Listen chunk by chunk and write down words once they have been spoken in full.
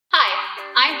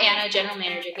I'm Anna, General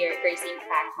Manager here at Gracie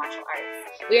PAC Martial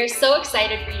Arts. We are so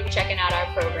excited for you checking out our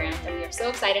programs, and we are so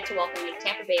excited to welcome you to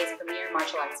Tampa Bay's premier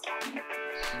martial arts academy.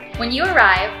 When you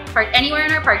arrive, park anywhere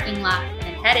in our parking lot and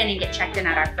then head in and get checked in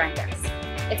at our front desk.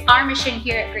 It's our mission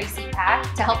here at Gracie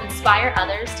PAC to help inspire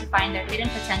others to find their hidden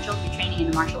potential through training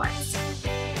in the martial arts.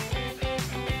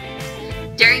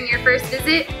 During your first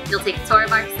visit, you'll take a tour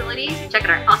of our facility, check out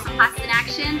our awesome classes in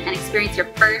action, and experience your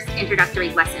first introductory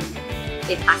lesson.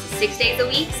 We have classes 6 days a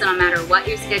week, so no matter what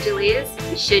your schedule is,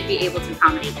 we should be able to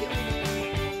accommodate you.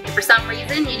 If for some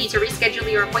reason you need to reschedule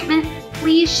your appointment,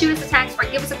 please shoot us a text or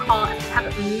give us a call, as we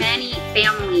have many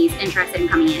families interested in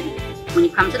coming in. When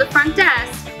you come to the front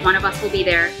desk, one of us will be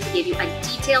there to give you a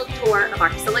detailed tour of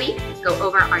our facility, go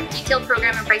over our detailed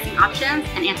program and pricing options,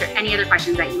 and answer any other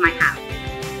questions that you might have.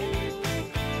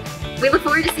 We look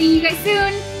forward to seeing you guys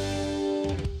soon.